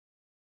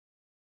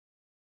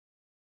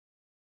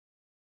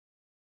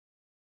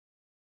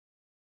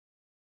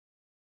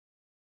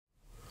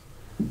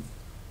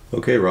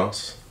Okay,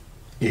 Ross,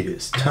 it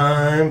is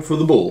time for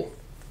the bull.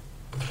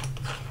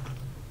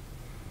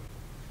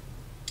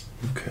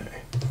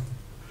 Okay.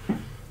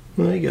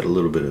 Well, you got a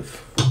little bit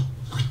of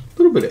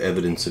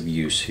evidence of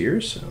use here,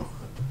 so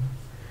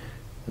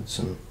that's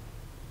some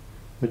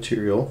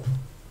material.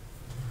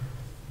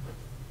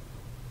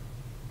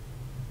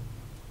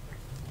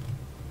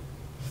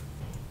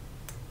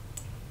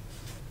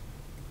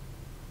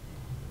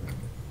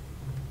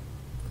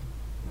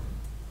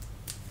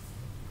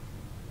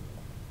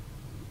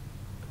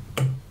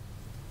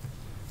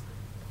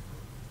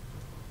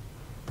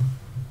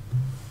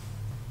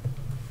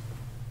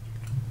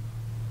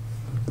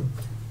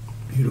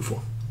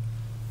 Beautiful.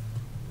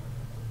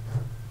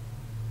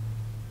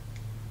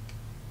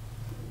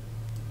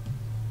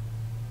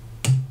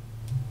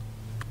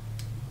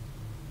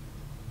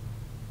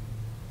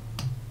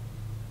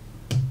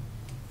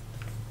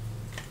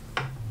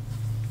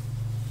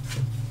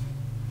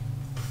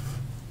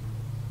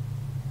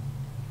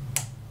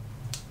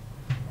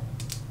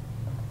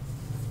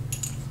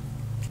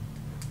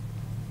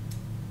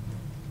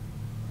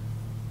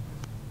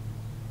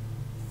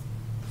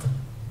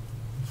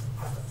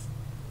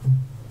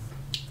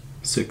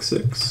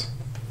 .66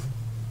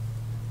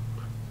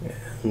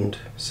 and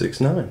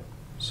 6.9,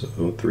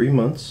 so 3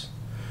 months.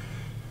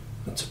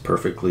 That's a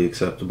perfectly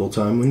acceptable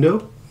time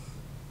window.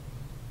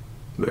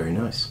 Very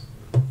nice.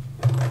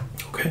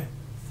 Okay.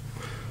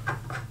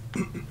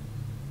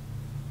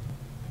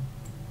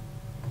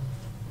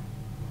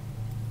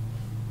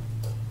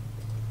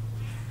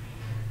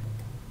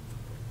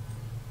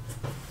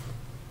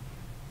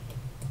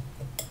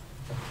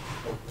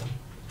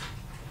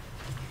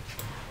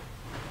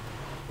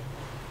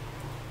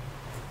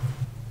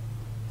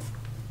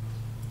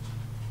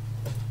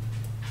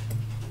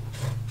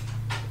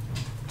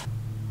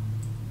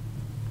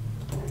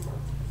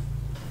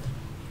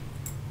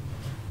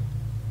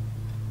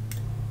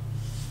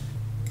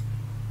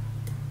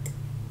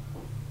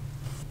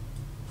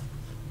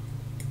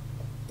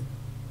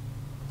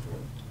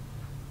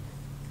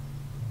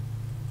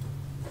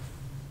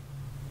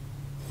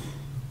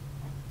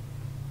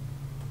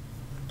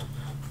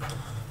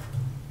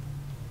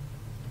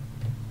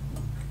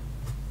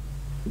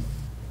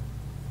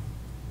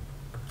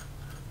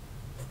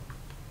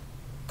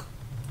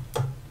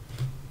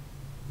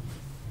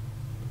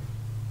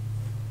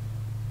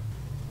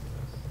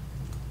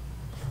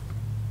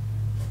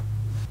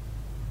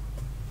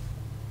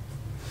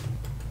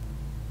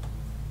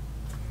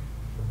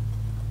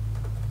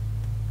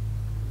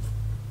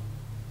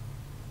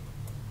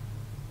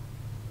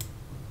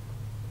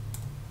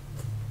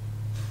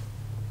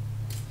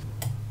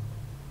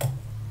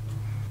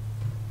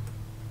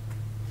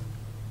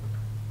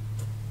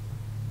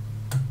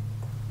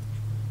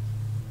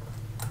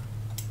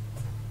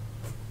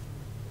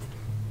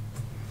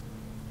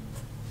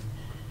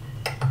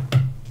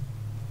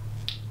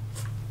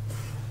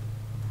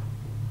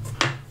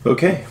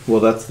 Okay,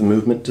 well that's the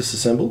movement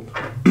disassembled.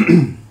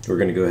 We're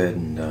going to go ahead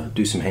and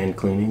do some hand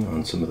cleaning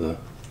on some of the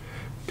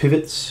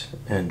pivots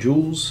and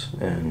jewels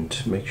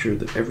and make sure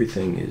that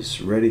everything is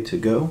ready to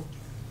go.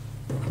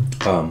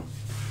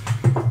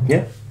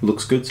 Yeah,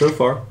 looks good so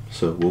far,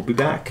 so we'll be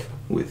back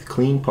with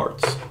clean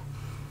parts.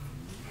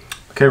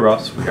 Okay,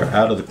 Ross, we are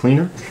out of the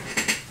cleaner.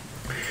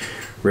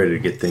 Ready to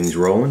get things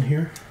rolling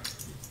here.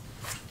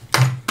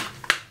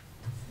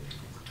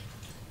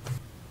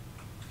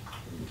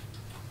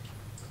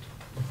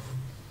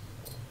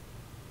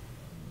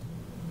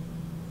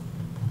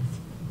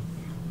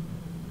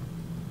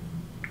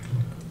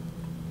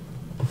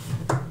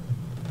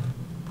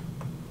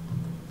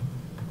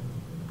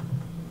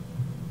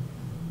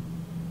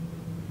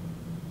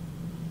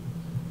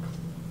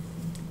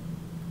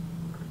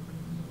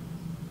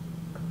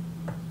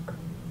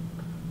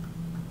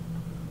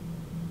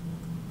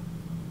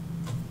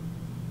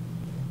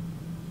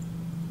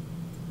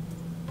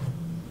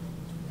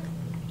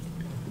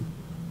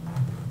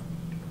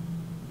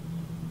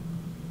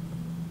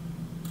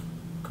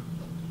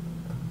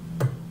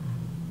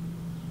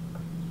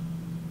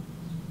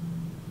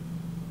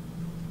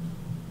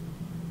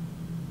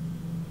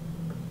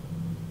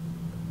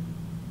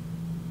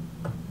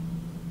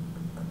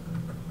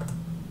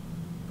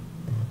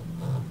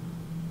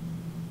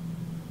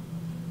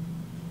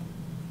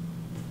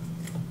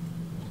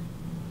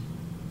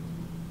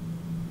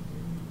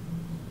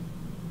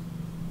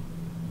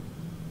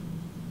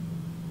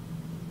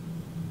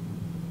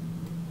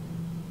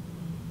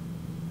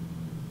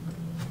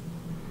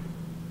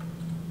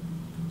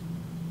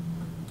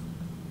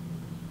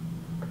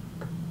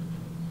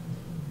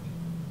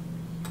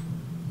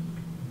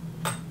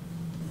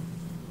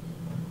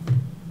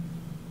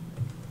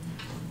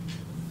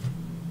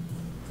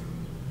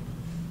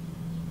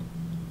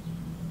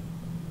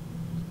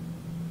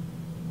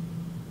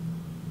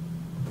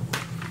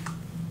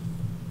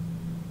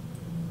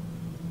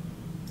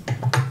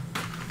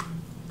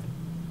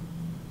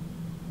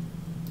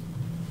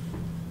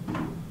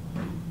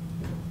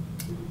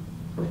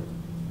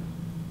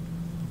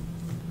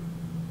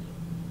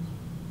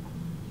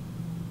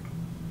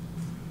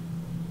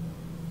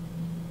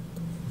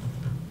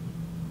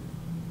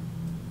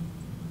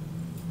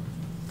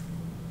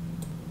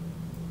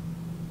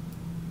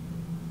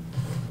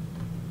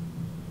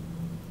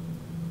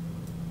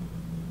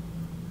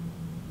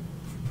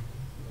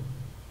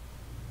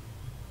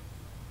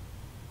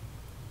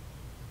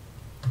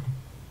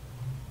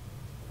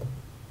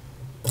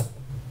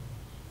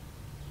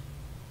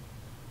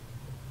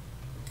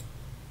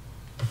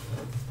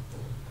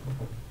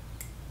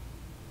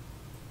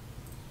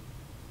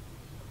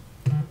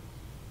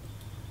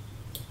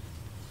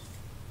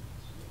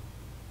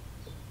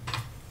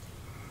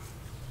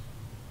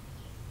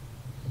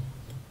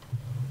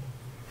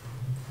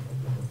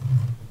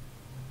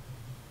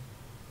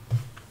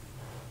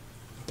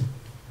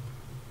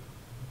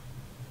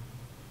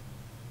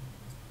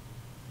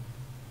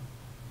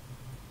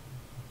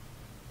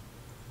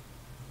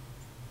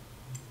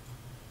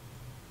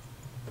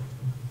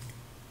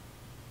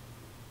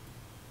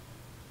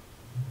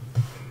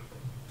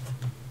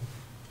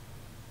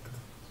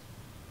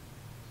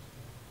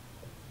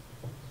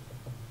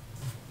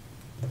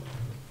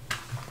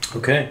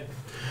 Okay,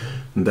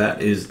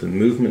 that is the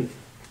movement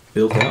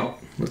built out.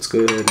 Let's go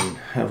ahead and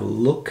have a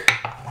look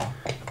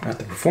at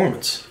the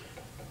performance.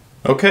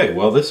 Okay,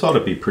 well, this ought to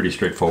be pretty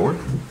straightforward.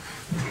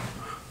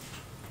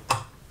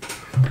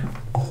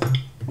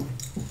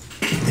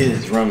 It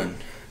is running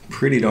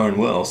pretty darn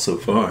well so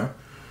far.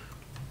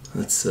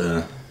 Let's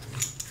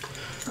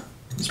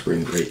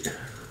bring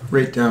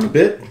rate down a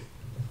bit.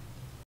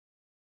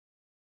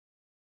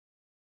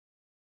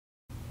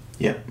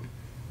 Yep,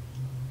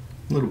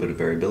 a little bit of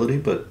variability,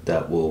 but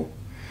that will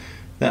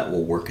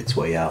work its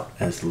way out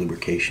as the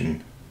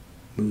lubrication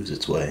moves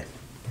its way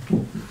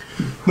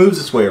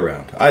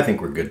around. I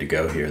think we're good to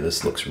go here.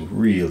 This looks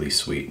really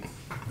sweet.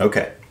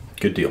 Okay,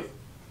 good deal.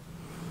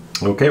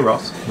 Okay,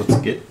 Ross, let's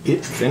get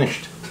it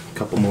finished. A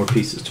couple more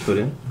pieces to put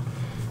in.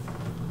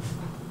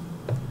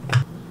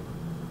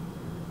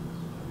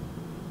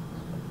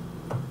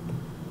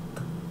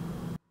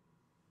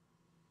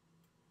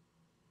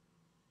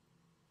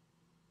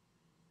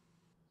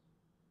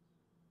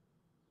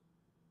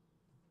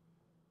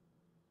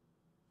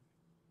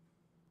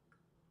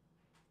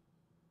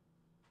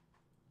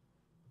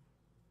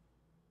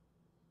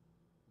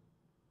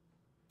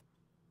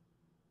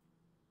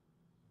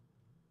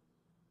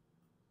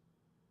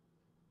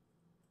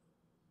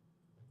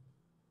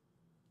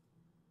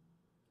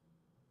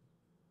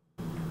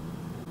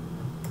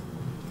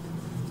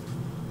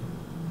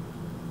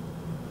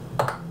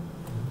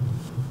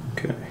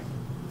 Okay.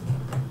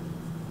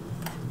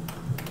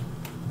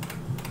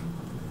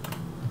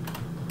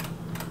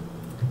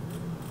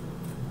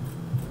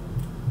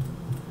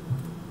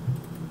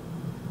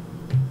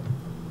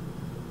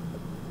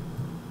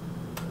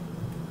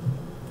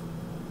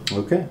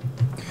 Okay,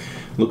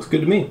 looks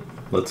good to me.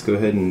 Let's go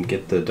ahead and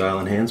get the dial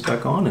and hands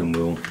back on, and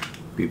we'll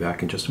be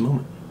back in just a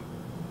moment.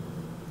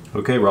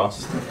 Okay,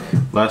 Ross,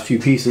 last few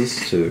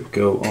pieces to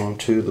go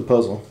onto the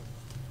puzzle.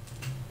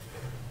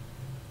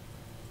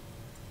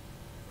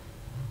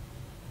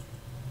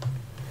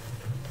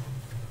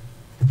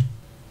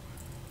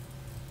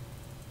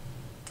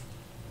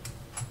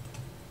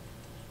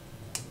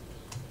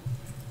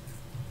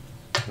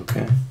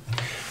 Okay.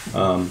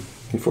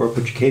 Before I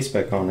put your case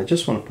back on, I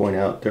just want to point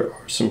out there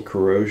are some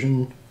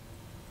corrosion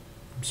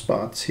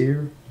spots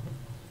here.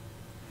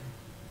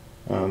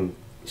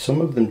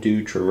 Some of them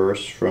do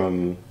traverse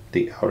from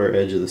the outer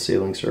edge of the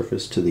sealing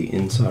surface to the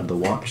inside of the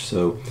watch,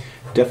 so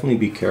definitely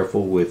be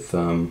careful with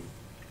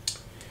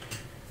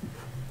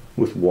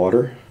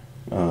water,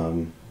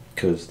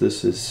 because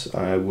this is,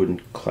 I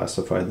wouldn't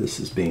classify this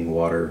as being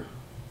water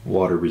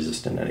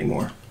resistant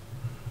anymore.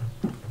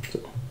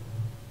 So.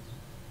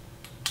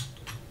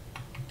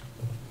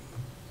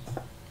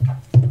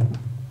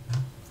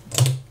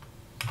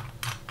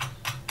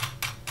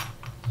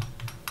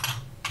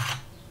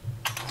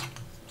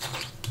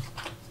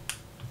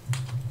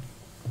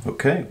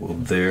 Okay, well,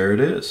 there it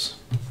is.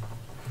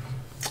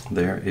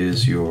 There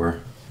is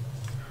your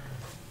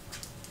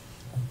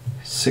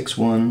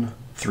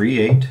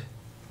 6138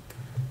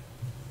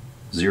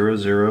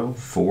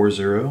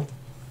 0040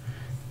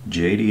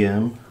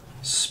 JDM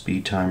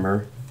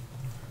SpeedTimer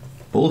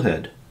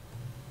Bullhead.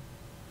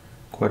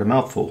 Quite a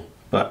mouthful,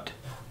 but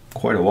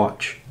quite a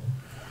watch.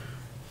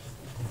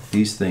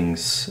 These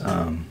things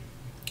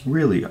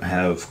really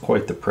have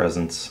quite the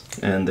presence,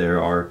 and they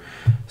are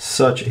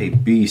such a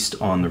beast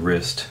on the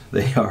wrist.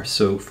 They are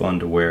so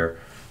fun to wear.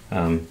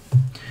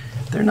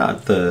 They're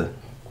not the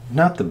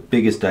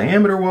biggest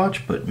diameter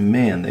watch, but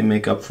man, they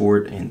make up for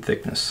it in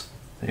thickness.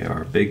 They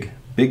are a big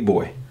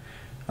boy.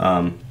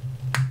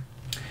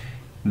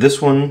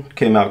 This one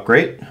came out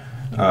great.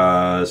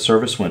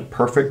 Service went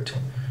perfect.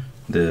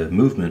 The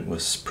movement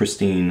was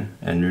pristine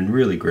and in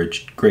really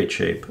great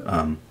shape.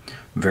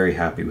 Very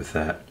happy with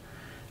that.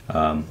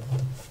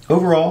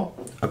 Overall,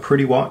 a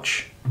pretty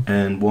watch,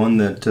 and one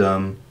that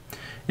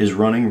is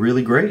running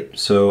really great.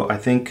 So I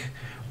think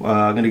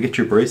I'm going to get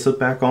your bracelet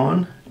back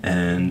on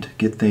and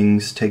get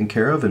things taken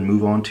care of and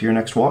move on to your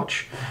next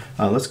watch.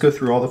 Let's go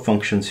through all the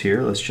functions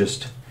here. Let's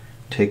just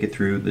take it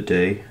through the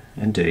day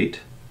and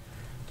date.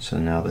 So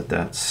now that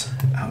that's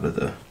out of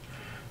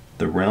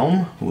the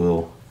realm,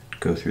 we'll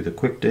go through the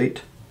quick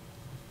date.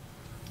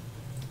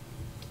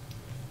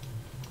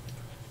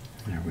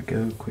 There we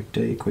go, quick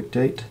day, quick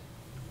date.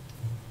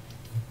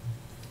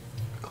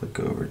 Click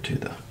over to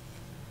the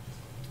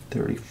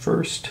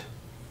 31st.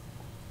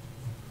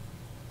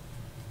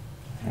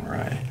 All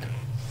right.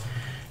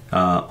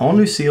 All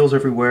new seals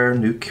everywhere,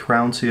 new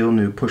crown seal,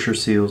 new pusher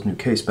seals, new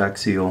case back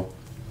seal.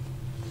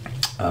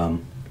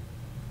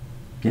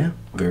 Yeah,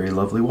 very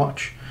lovely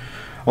watch.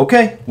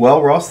 Okay,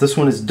 well, Ross, this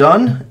one is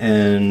done,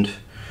 and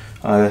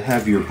I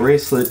have your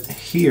bracelet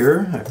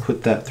here. I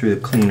put that through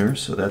the cleaner,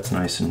 so that's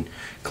nice and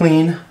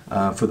clean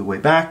for the way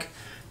back.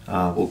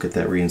 We'll get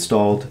that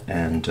reinstalled,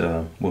 and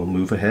we'll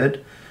move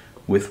ahead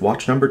with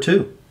watch number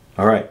 2.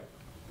 All right,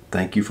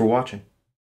 thank you for watching.